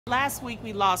Last week,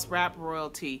 we lost rap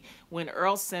royalty when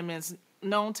Earl Simmons,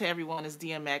 known to everyone as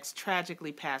DMX,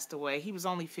 tragically passed away. He was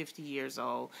only 50 years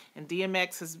old, and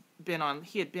DMX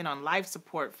had been on life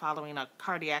support following a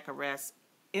cardiac arrest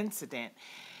incident.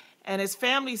 And his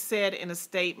family said in a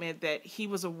statement that he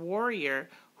was a warrior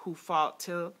who fought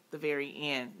till the very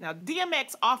end. Now,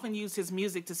 DMX often used his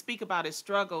music to speak about his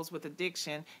struggles with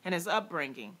addiction and his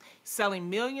upbringing, selling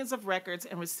millions of records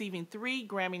and receiving 3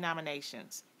 Grammy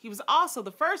nominations. He was also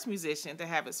the first musician to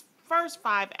have his first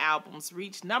 5 albums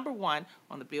reach #1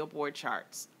 on the Billboard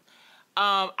charts.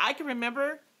 I can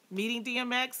remember meeting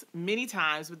DMX many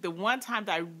times, but the one time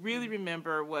that I really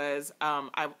remember was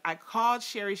I called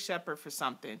Sherry Shepherd for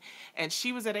something, and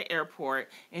she was at an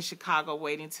airport in Chicago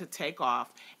waiting to take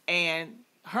off, and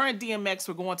her and DMX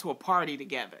were going to a party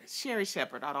together. Sherry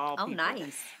Shepherd, out of all people. Oh,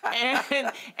 nice.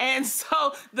 And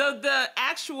so the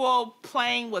actual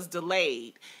plane was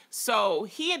delayed. So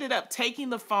he ended up taking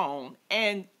the phone,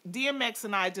 and DMX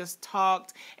and I just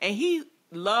talked, and he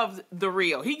loved the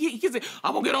real. He said,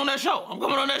 I'm gonna get on that show. I'm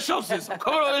coming on that show, sis. I'm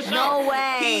coming on that show. No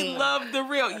way. He loved the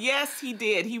real. Yes, he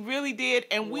did. He really did.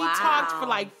 And we talked for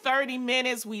like 30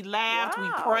 minutes. We laughed. We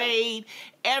prayed.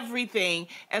 Everything.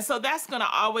 And so that's gonna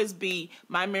always be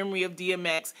my memory of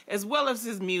DMX, as well as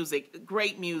his music.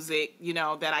 Great music,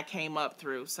 that I came up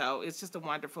through. So it's just a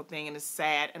wonderful thing, and it's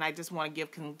sad. And I just want to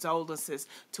give condolences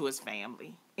to his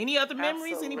family. Any other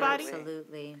memories, anybody?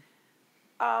 Absolutely.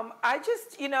 I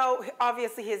just,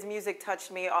 obviously his music touched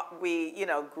me. We,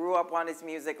 grew up on his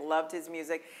music, loved his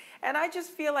music. And I just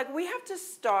feel like we have to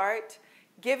start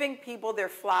giving people their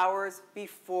flowers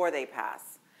before they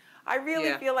pass. I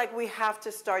really feel like we have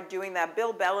to start doing that.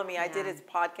 Bill Bellamy, I did his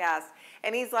podcast,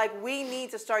 and he's like, we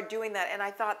need to start doing that. And I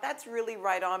thought that's really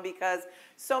right on, because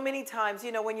so many times,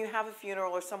 when you have a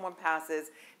funeral or someone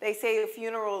passes, they say a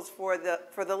funeral is for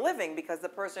the living, because the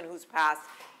person who's passed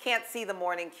can't see the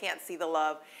mourning, can't see the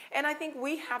love. And I think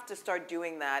we have to start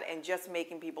doing that and just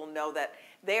making people know that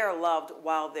they are loved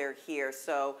while they're here.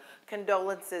 So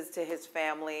condolences to his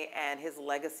family, and his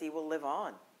legacy will live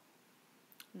on.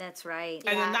 That's right.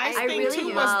 And the nice thing,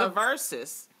 too, was the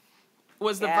verses.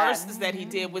 The verses that he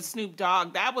did with Snoop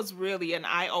Dogg. That was really an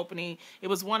eye-opening. It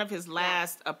was one of his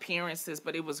last appearances,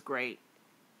 but it was great.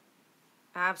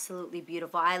 Absolutely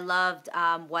beautiful. I loved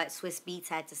what Swiss Beats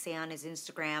had to say on his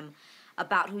Instagram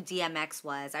about who DMX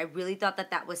was. I really thought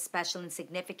that was special and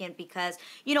significant, because,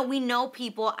 we know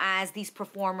people as these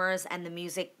performers and the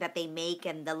music that they make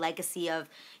and the legacy of,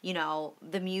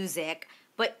 the music.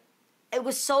 But it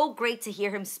was so great to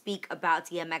hear him speak about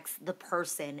DMX, the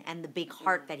person, and the big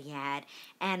heart that he had,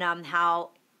 and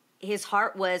how his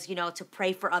heart was, to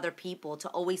pray for other people, to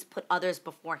always put others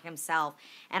before himself.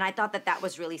 And I thought that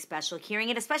was really special, hearing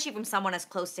it, especially from someone as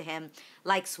close to him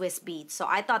like Swiss Beats. So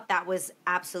I thought that was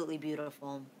absolutely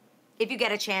beautiful. If you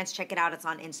get a chance, check it out. It's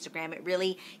on Instagram. It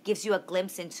really gives you a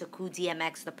glimpse into who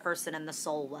DMX, the person and the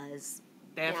soul, was.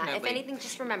 Definitely. Yeah, if anything,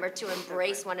 just remember to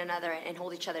embrace one another and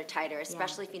hold each other tighter,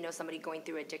 especially if you know somebody going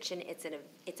through addiction. It's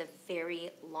a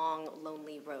very long,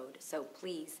 lonely road. So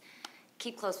please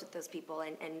keep close with those people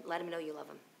and let them know you love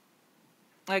them.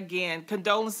 Again,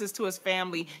 condolences to his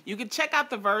family. You can check out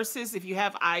the verses if you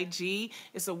have IG.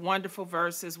 It's a wonderful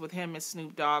verses with him and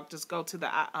Snoop Dogg. Just go to the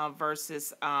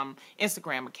verses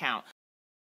Instagram account.